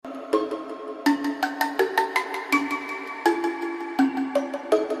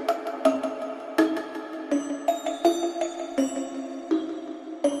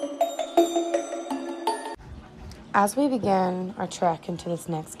As we begin our trek into this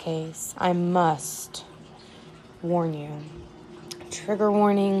next case, I must warn you. Trigger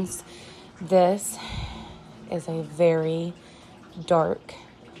warnings. This is a very dark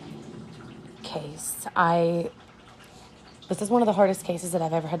case. This is one of the hardest cases that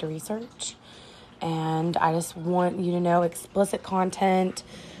I've ever had to research. And I just want you to know explicit content,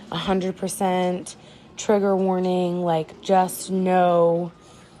 100%, trigger warning, just know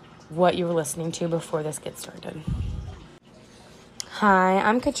what you were listening to before this gets started. Hi,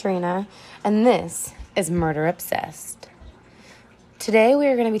 I'm Katrina, and this is Murder Obsessed. Today we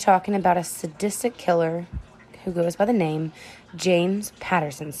are going to be talking about a sadistic killer who goes by the name James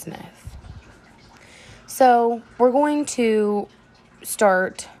Patterson Smith. So we're going to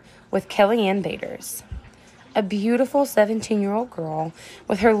start with Kellyanne Baders, a beautiful 17-year-old girl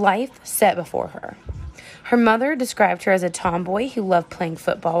with her life set before her. Her mother described her as a tomboy who loved playing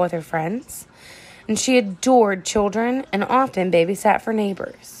football with her friends, and she adored children and often babysat for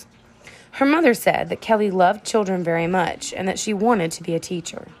neighbors. Her mother said that Kelly loved children very much and that she wanted to be a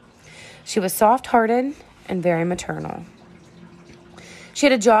teacher. She was soft-hearted and very maternal. She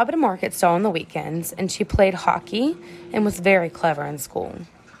had a job at a market stall on the weekends, and she played hockey and was very clever in school.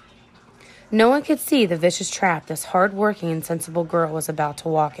 No one could see the vicious trap this hard-working and sensible girl was about to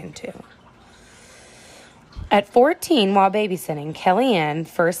walk into. At 14, while babysitting, Kellyanne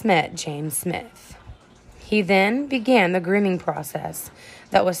first met James Smith. He then began the grooming process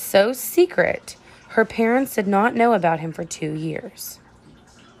that was so secret, her parents did not know about him for 2 years.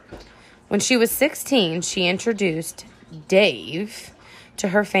 When she was 16, she introduced Dave to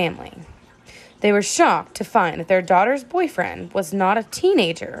her family. They were shocked to find that their daughter's boyfriend was not a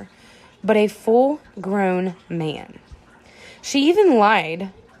teenager, but a full-grown man. She even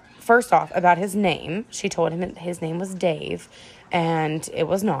lied, first off, about his name. She told him that his name was Dave, and it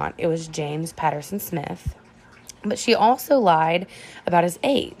was not. It was James Patterson Smith. But she also lied about his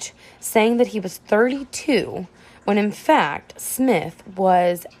age, saying that he was 32, when in fact, Smith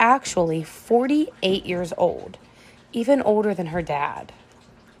was actually 48 years old, even older than her dad.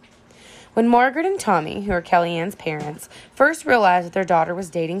 When Margaret and Tommy, who are Kellyanne's parents, first realized that their daughter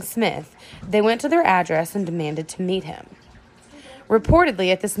was dating Smith, they went to their address and demanded to meet him.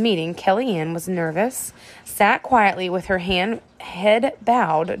 Reportedly, at this meeting, Kellyanne was nervous, sat quietly with her head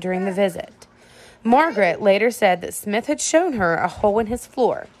bowed during the visit. Margaret later said that Smith had shown her a hole in his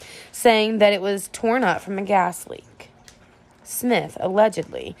floor, saying that it was torn up from a gas leak. Smith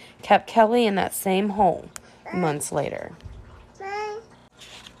allegedly kept Kelly in that same hole months later.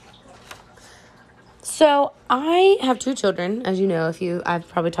 So I have 2 children, as you know, I've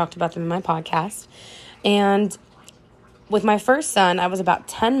probably talked about them in my podcast. And with my first son, I was about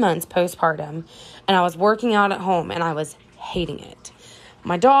 10 months postpartum, and I was working out at home, and I was hating it.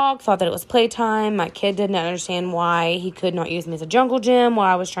 My dog thought that it was playtime. My kid didn't understand why he could not use me as a jungle gym while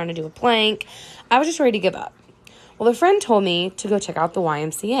I was trying to do a plank. I was just ready to give up. Well, a friend told me to go check out the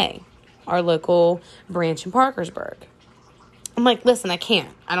YMCA, our local branch in Parkersburg. I'm like, listen, I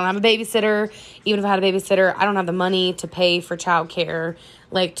can't. I don't have a babysitter. Even if I had a babysitter, I don't have the money to pay for childcare,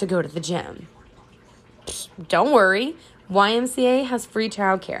 to go to the gym. Don't worry. YMCA has free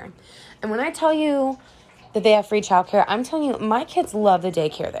childcare. And when I tell you that they have free childcare, I'm telling you, my kids love the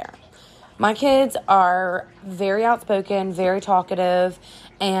daycare there. My kids are very outspoken, very talkative,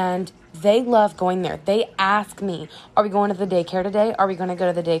 and they love going there. They ask me, are we going to the daycare today? Are we going to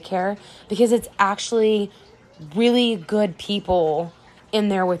go to the daycare? Because it's actually really good people in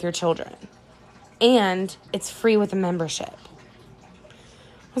there with your children. And it's free with a membership.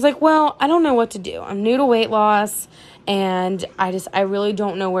 I was like, well, I don't know what to do. I'm new to weight loss, and I really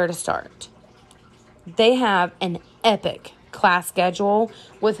don't know where to start. They have an epic class schedule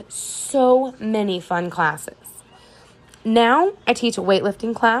with so many fun classes. Now, I teach a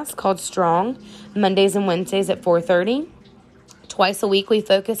weightlifting class called Strong, Mondays and Wednesdays at 4:30. Twice a week, we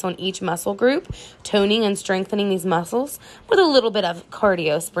focus on each muscle group, toning and strengthening these muscles with a little bit of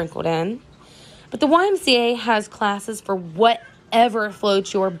cardio sprinkled in. But the YMCA has classes for whatever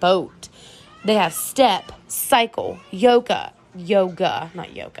floats your boat. They have step, cycle, yoga,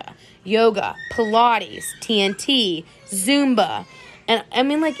 Pilates, TNT, Zumba, and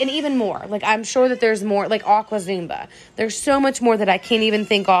and even more. I'm sure that there's more, Aqua Zumba. There's so much more that I can't even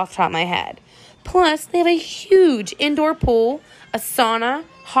think off the top of my head. Plus, they have a huge indoor pool, a sauna,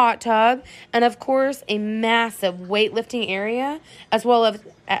 hot tub, and of course, a massive weightlifting area, as well as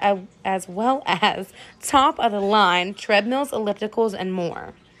top of the line treadmills, ellipticals, and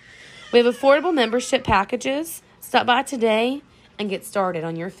more. We have affordable membership packages. Stop by today and get started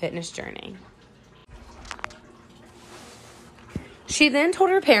on your fitness journey. She then told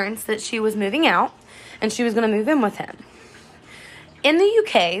her parents that she was moving out and she was going to move in with him. In the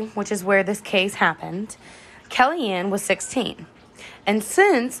UK, which is where this case happened, Kellyanne was 16. And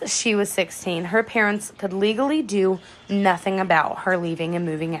since she was 16, her parents could legally do nothing about her leaving and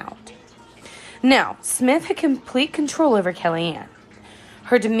moving out. Now, Smith had complete control over Kellyanne.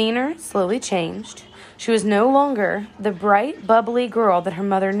 Her demeanor slowly changed. She was no longer the bright, bubbly girl that her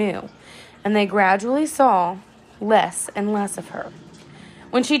mother knew, and they gradually saw less and less of her.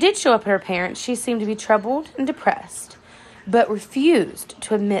 When she did show up at her parents, she seemed to be troubled and depressed, but refused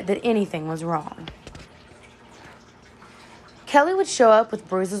to admit that anything was wrong. Kelly would show up with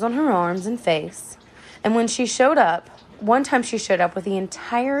bruises on her arms and face, and when she showed up, one time she showed up with the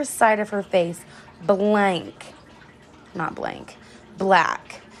entire side of her face black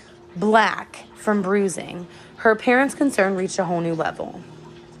from bruising. Her parents' concern reached a whole new level.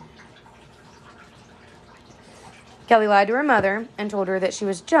 Kelly lied to her mother and told her that she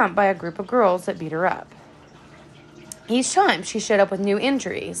was jumped by a group of girls that beat her up. Each time she showed up with new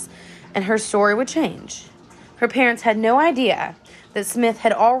injuries, and her story would change. Her parents had no idea that Smith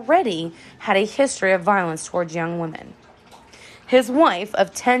had already had a history of violence towards young women. His wife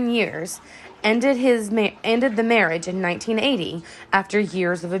of 10 years ended the marriage in 1980 after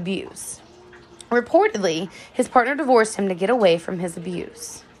years of abuse. Reportedly, his partner divorced him to get away from his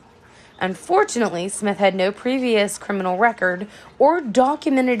abuse. Unfortunately, Smith had no previous criminal record or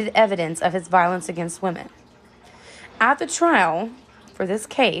documented evidence of his violence against women. At the trial for this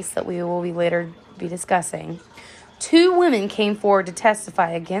case that we will later be discussing, 2 women came forward to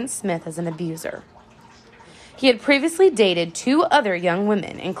testify against Smith as an abuser. He had previously dated 2 other young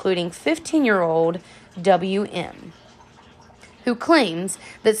women, including 15-year-old W.M., who claims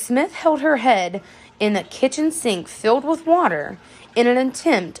that Smith held her head in the kitchen sink filled with water in an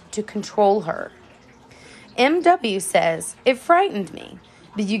attempt to control her. M.W. says, "It frightened me,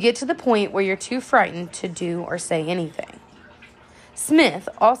 but you get to the point where you're too frightened to do or say anything." Smith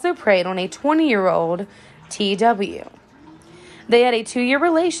also preyed on a 20-year-old T.W. They had a 2-year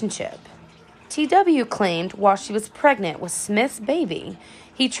relationship. T.W. claimed while she was pregnant with Smith's baby,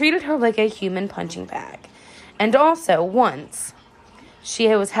 he treated her like a human punching bag. And also, once, she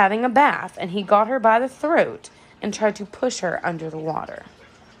was having a bath, and he got her by the throat and tried to push her under the water.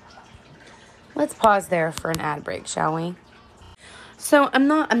 Let's pause there for an ad break, shall we? So, I'm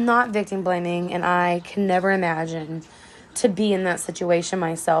not victim blaming, and I can never imagine to be in that situation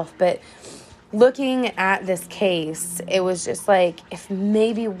myself, but looking at this case, it was just like if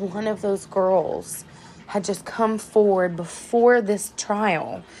maybe one of those girls had just come forward before this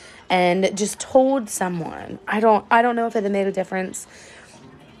trial and just told someone. I don't know if it had made a difference.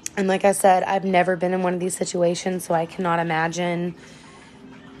 And like I said, I've never been in one of these situations, so I cannot imagine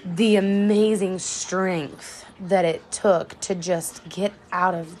the amazing strength that it took to just get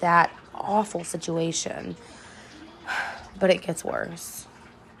out of that awful situation. But it gets worse.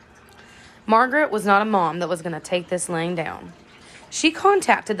 Margaret was not a mom that was going to take this laying down. She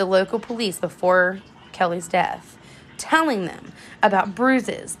contacted the local police before Kelly's death, telling them about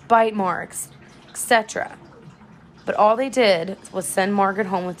bruises, bite marks, etc. But all they did was send Margaret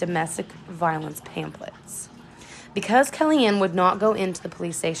home with domestic violence pamphlets. Because Kellyanne would not go into the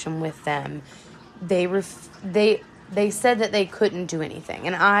police station with them, they said that they couldn't do anything.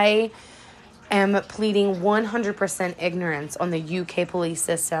 And I am pleading 100% ignorance on the UK police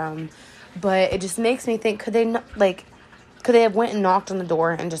system, but it just makes me think, could they have went and knocked on the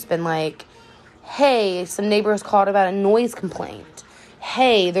door and just been like, "Hey, some neighbors called about a noise complaint.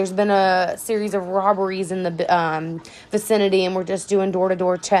 Hey, there's been a series of robberies in the vicinity and we're just doing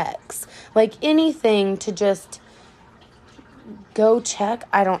door-to-door checks." Like anything to just go check.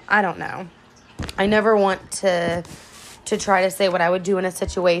 I don't know. I never want to try to say what I would do in a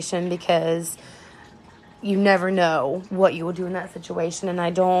situation, because you never know what you will do in that situation. And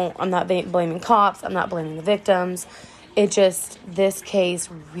I'm not blaming cops. I'm not blaming the victims. This case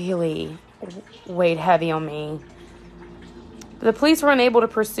really weighed heavy on me. The police were unable to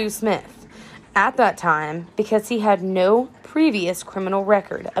pursue Smith at that time because he had no previous criminal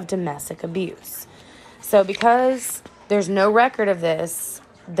record of domestic abuse. So because there's no record of this,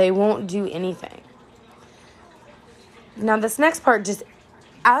 they won't do anything. Now, this next part, just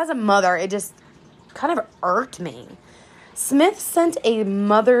as a mother, it just kind of irked me. Smith sent a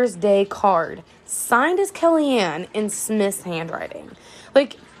Mother's Day card signed as Kellyanne in Smith's handwriting.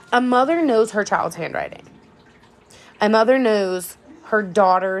 Like, a mother knows her child's handwriting. A mother knows her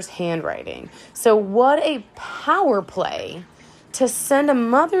daughter's handwriting. So what a power play to send a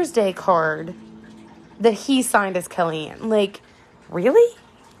Mother's Day card that he signed as Kellyanne. Like, really?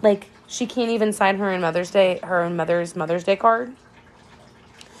 Like, she can't even sign her own Mother's Day card?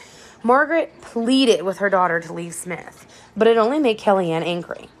 Margaret pleaded with her daughter to leave Smith, but it only made Kellyanne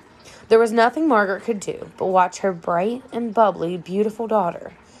angry. There was nothing Margaret could do but watch her bright and bubbly, beautiful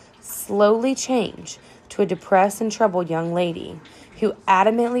daughter slowly change to a depressed and troubled young lady who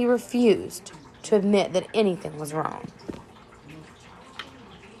adamantly refused to admit that anything was wrong.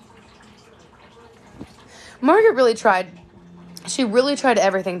 Margaret really tried. She really tried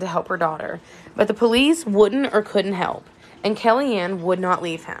everything to help her daughter, but the police wouldn't or couldn't help, and Kellyanne would not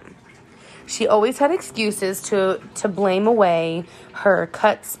leave him. She always had excuses to blame away her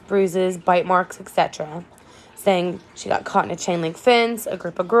cuts, bruises, bite marks, etc., saying she got caught in a chain link fence, a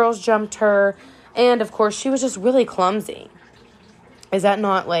group of girls jumped her, and of course she was just really clumsy. Is that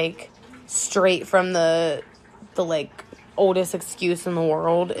not like straight from the like oldest excuse in the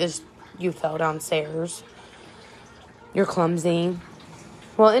world is you fell downstairs? You're clumsy.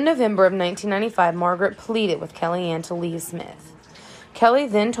 Well, in November of 1995, Margaret pleaded with Kellyanne to leave Smith. Kelly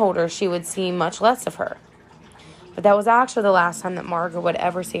then told her she would see much less of her. But that was actually the last time that Margaret would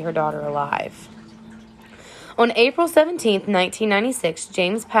ever see her daughter alive. On April 17, 1996,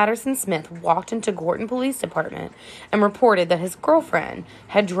 James Patterson Smith walked into Gorton Police Department and reported that his girlfriend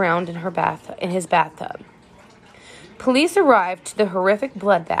had drowned in his bathtub. Police arrived to the horrific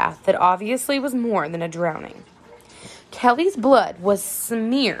bloodbath that obviously was more than a drowning. Kelly's blood was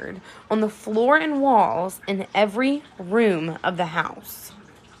smeared on the floor and walls in every room of the house.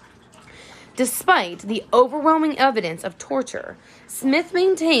 Despite the overwhelming evidence of torture, Smith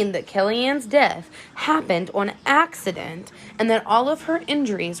maintained that Kellyanne's death happened on accident and that all of her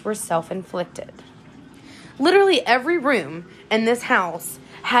injuries were self-inflicted. Literally every room in this house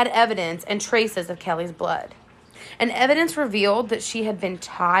had evidence and traces of Kelly's blood. And evidence revealed that she had been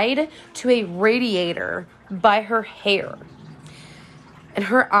tied to a radiator by her hair. And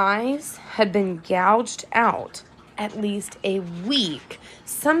her eyes had been gouged out at least a week.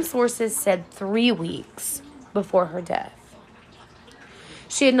 Some sources said 3 weeks before her death.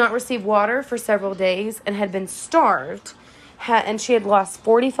 She had not received water for several days and had been starved, and she had lost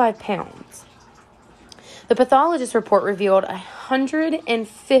 45 pounds. The pathologist report revealed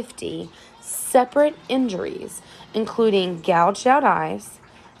 150 separate injuries, including gouged out eyes,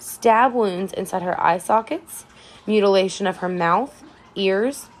 stab wounds inside her eye sockets, mutilation of her mouth,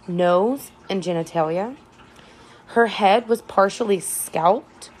 ears, nose, and genitalia. Her head was partially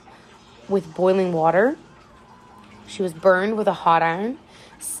scalped with boiling water. She was burned with a hot iron,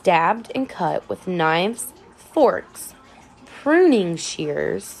 stabbed and cut with knives, forks, pruning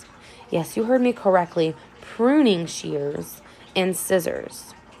shears. Yes, you heard me correctly, pruning shears and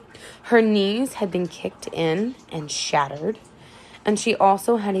scissors. Her knees had been kicked in and shattered, and she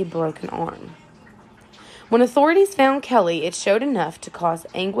also had a broken arm. When authorities found Kelly, it showed enough to cause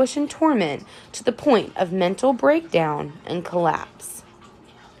anguish and torment to the point of mental breakdown and collapse.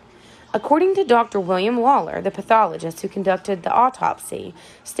 According to Dr. William Lawler, the pathologist who conducted the autopsy,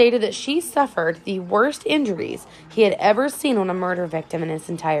 stated that she suffered the worst injuries he had ever seen on a murder victim in his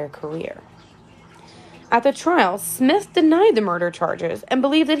entire career. At the trial, Smith denied the murder charges and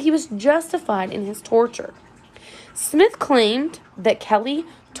believed that he was justified in his torture. Smith claimed that Kelly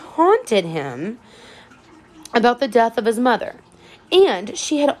taunted him about the death of his mother, and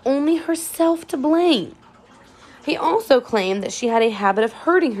she had only herself to blame. He also claimed that she had a habit of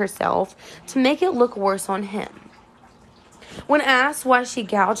hurting herself to make it look worse on him. When asked why he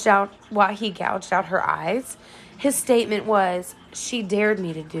gouged out her eyes, his statement was, "She dared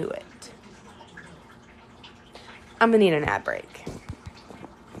me to do it." I'm going to need an ad break.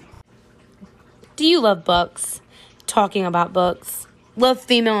 Do you love books? Talking about books? Love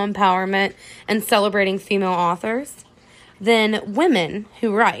female empowerment and celebrating female authors? Then Women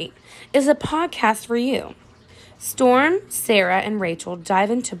Who Write is a podcast for you. Storm, Sarah, and Rachel dive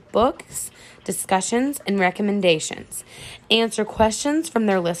into books, discussions, and recommendations, answer questions from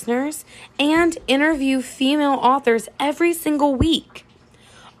their listeners, and interview female authors every single week.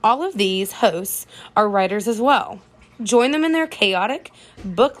 All of these hosts are writers as well. Join them in their chaotic,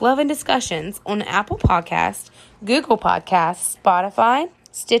 book-loving discussions on Apple Podcasts, Google Podcasts, Spotify,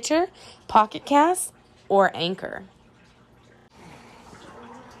 Stitcher, Pocket Casts, or Anchor.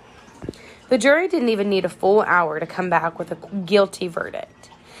 The jury didn't even need a full hour to come back with a guilty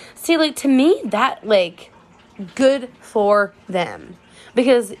verdict. See, to me, that, good for them.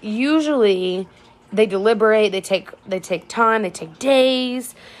 Because usually they deliberate, they take time, they take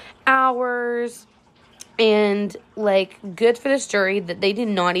days, hours, and, good for this jury that they did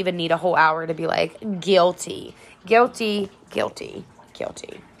not even need a whole hour to be guilty, guilty, guilty,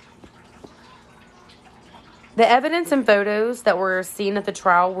 guilty. The evidence and photos that were seen at the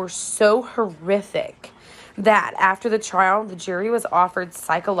trial were so horrific that after the trial, the jury was offered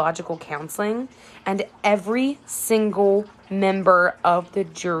psychological counseling, and every single member of the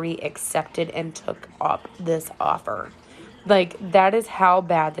jury accepted and took up this offer. Like, that is how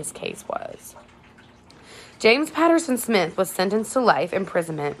bad this case was. James Patterson Smith was sentenced to life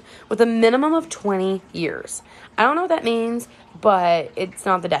imprisonment with a minimum of 20 years. I don't know what that means, but it's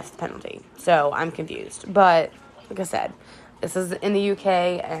not the death penalty, so I'm confused. But, like I said, this is in the UK,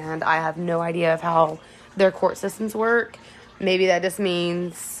 and I have no idea of how their court systems work. Maybe that just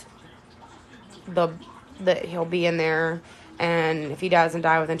means that he'll be in there, and if he doesn't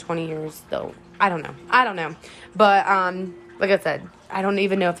die within 20 years, I don't know. But, like I said, I don't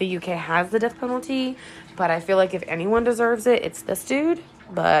even know if the UK has the death penalty, but I feel like if anyone deserves it, it's this dude,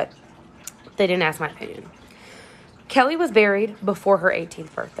 but they didn't ask my opinion. Kelly was buried before her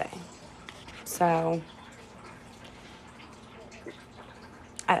 18th birthday. So,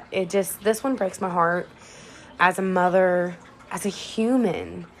 this one breaks my heart as a mother, as a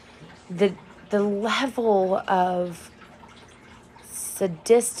human. The level of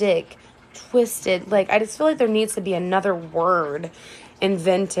sadistic, twisted, I just feel like there needs to be another word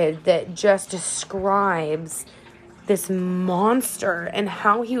invented that just describes this monster and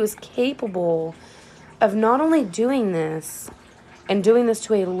how he was capable of not only doing this and doing this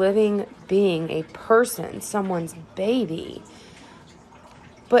to a living being, a person, someone's baby,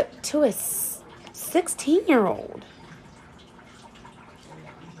 but to a 16-year-old.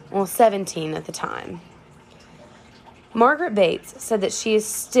 Well, 17 at the time. Margaret Bates said that she is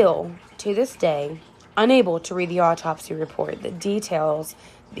still, to this day, unable to read the autopsy report that details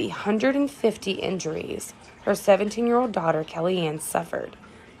the 150 injuries her 17-year-old daughter, Kellyanne, suffered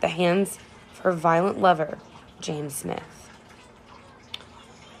at the hands of her violent lover, James Smith.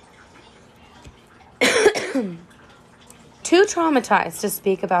 Too traumatized to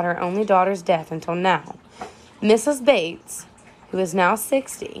speak about her only daughter's death until now, Mrs. Bates, who is now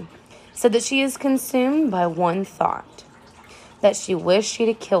 60, said that she is consumed by one thought, that she wished she'd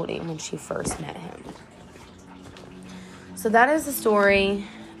have killed him when she first met him. So that is the story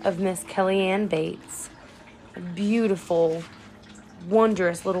of Miss Kellyanne Bates, a beautiful,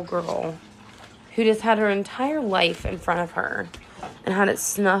 wondrous little girl who just had her entire life in front of her and had it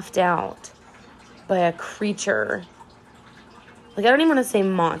snuffed out by a creature. I don't even want to say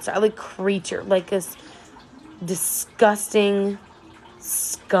monster. I like creature. This disgusting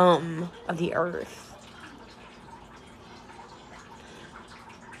scum of the earth.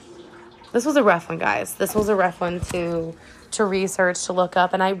 This was a rough one, guys. This was a rough one to research, to look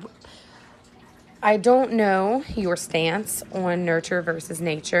up. And I don't know your stance on nurture versus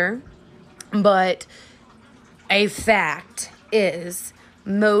nature, but a fact is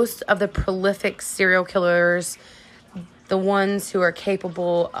most of the prolific serial killers, the ones who are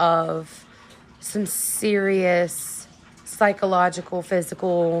capable of some serious psychological,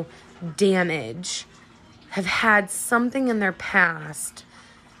 physical damage, have had something in their past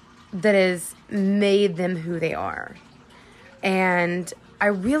that has made them who they are. And I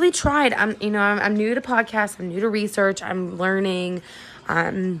really tried. I'm new to podcasts. I'm new to research. I'm learning.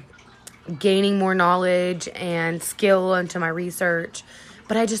 I'm gaining more knowledge and skill into my research.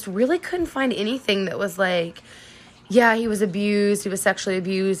 But I just really couldn't find anything that was yeah, he was abused. He was sexually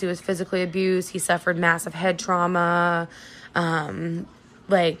abused. He was physically abused. He suffered massive head trauma.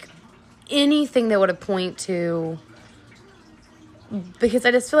 Anything that would have point to, because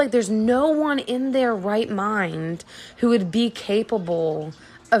I just feel like there's no one in their right mind who would be capable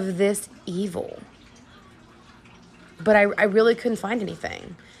of this evil. But I really couldn't find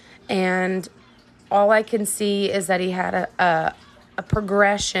anything. And all I can see is that he had a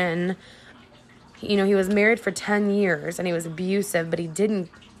progression. He was married for 10 years and he was abusive, but he didn't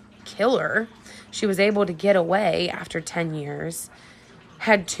kill her. She was able to get away after 10 years.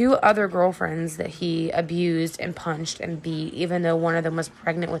 Had 2 other girlfriends that he abused and punched and beat, even though one of them was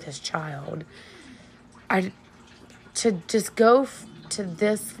pregnant with his child. To just go to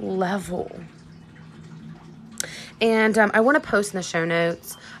this level. And I want to post in the show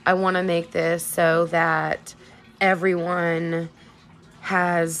notes. I want to make this so that everyone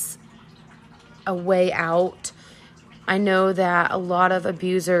has a way out. I know that a lot of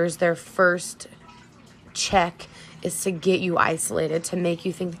abusers, their first check is to get you isolated, to make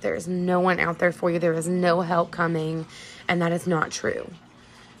you think that there is no one out there for you, there is no help coming, and that is not true.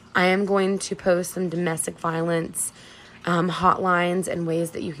 I am going to post some domestic violence hotlines and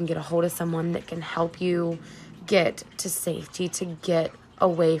ways that you can get a hold of someone that can help you get to safety, to get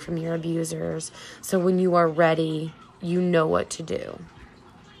away from your abusers, so when you are ready, you know what to do.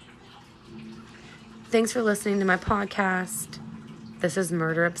 Thanks for listening to my podcast. This is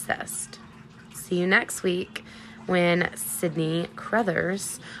Murder Obsessed. See see you next week when Sydney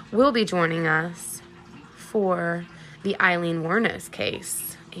Crothers will be joining us for the Eileen Wuornos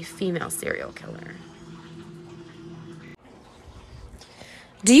case, a female serial killer.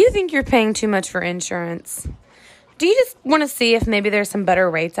 Do you think you're paying too much for insurance? Do you just want to see if maybe there's some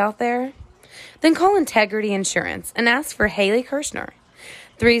better rates out there? Then call Integrity Insurance and ask for Haley Kirshner,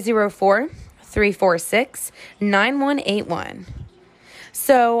 304-346-9181.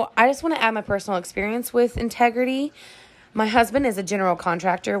 So I just want to add my personal experience with Integrity. My husband is a general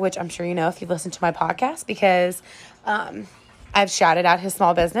contractor, which I'm sure you know if you've listened to my podcast, because I've shouted out his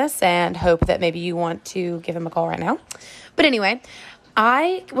small business and hope that maybe you want to give him a call right now. But anyway,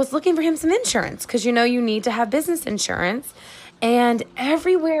 I was looking for him some insurance because you need to have business insurance, and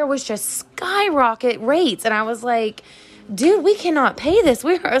everywhere was just skyrocket rates. And I was like, dude, we cannot pay this.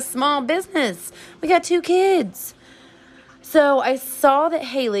 We're a small business. We got 2 kids. So I saw that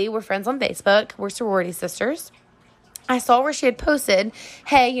Haley, we're friends on Facebook. We're sorority sisters. I saw where she had posted,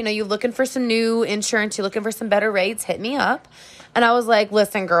 hey, you looking for some new insurance, you looking for some better rates, hit me up. And I was like,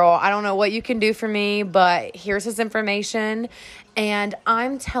 listen, girl, I don't know what you can do for me, but here's his information. And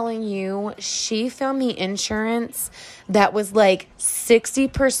I'm telling you, she found me insurance that was like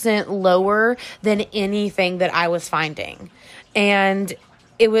 60% lower than anything that I was finding. And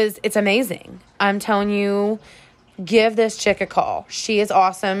it's amazing. I'm telling you, give this chick a call. She is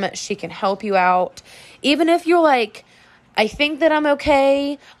awesome. She can help you out. Even if you're like, I think that I'm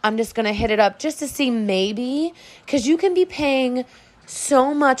okay, I'm just going to hit it up just to see maybe, because you can be paying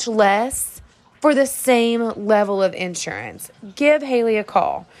so much less for the same level of insurance. Give Haley a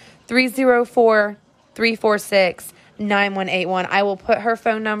call, 304-346-9181. I will put her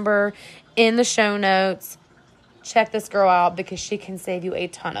phone number in the show notes. Check this girl out because she can save you a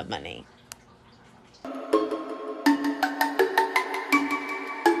ton of money.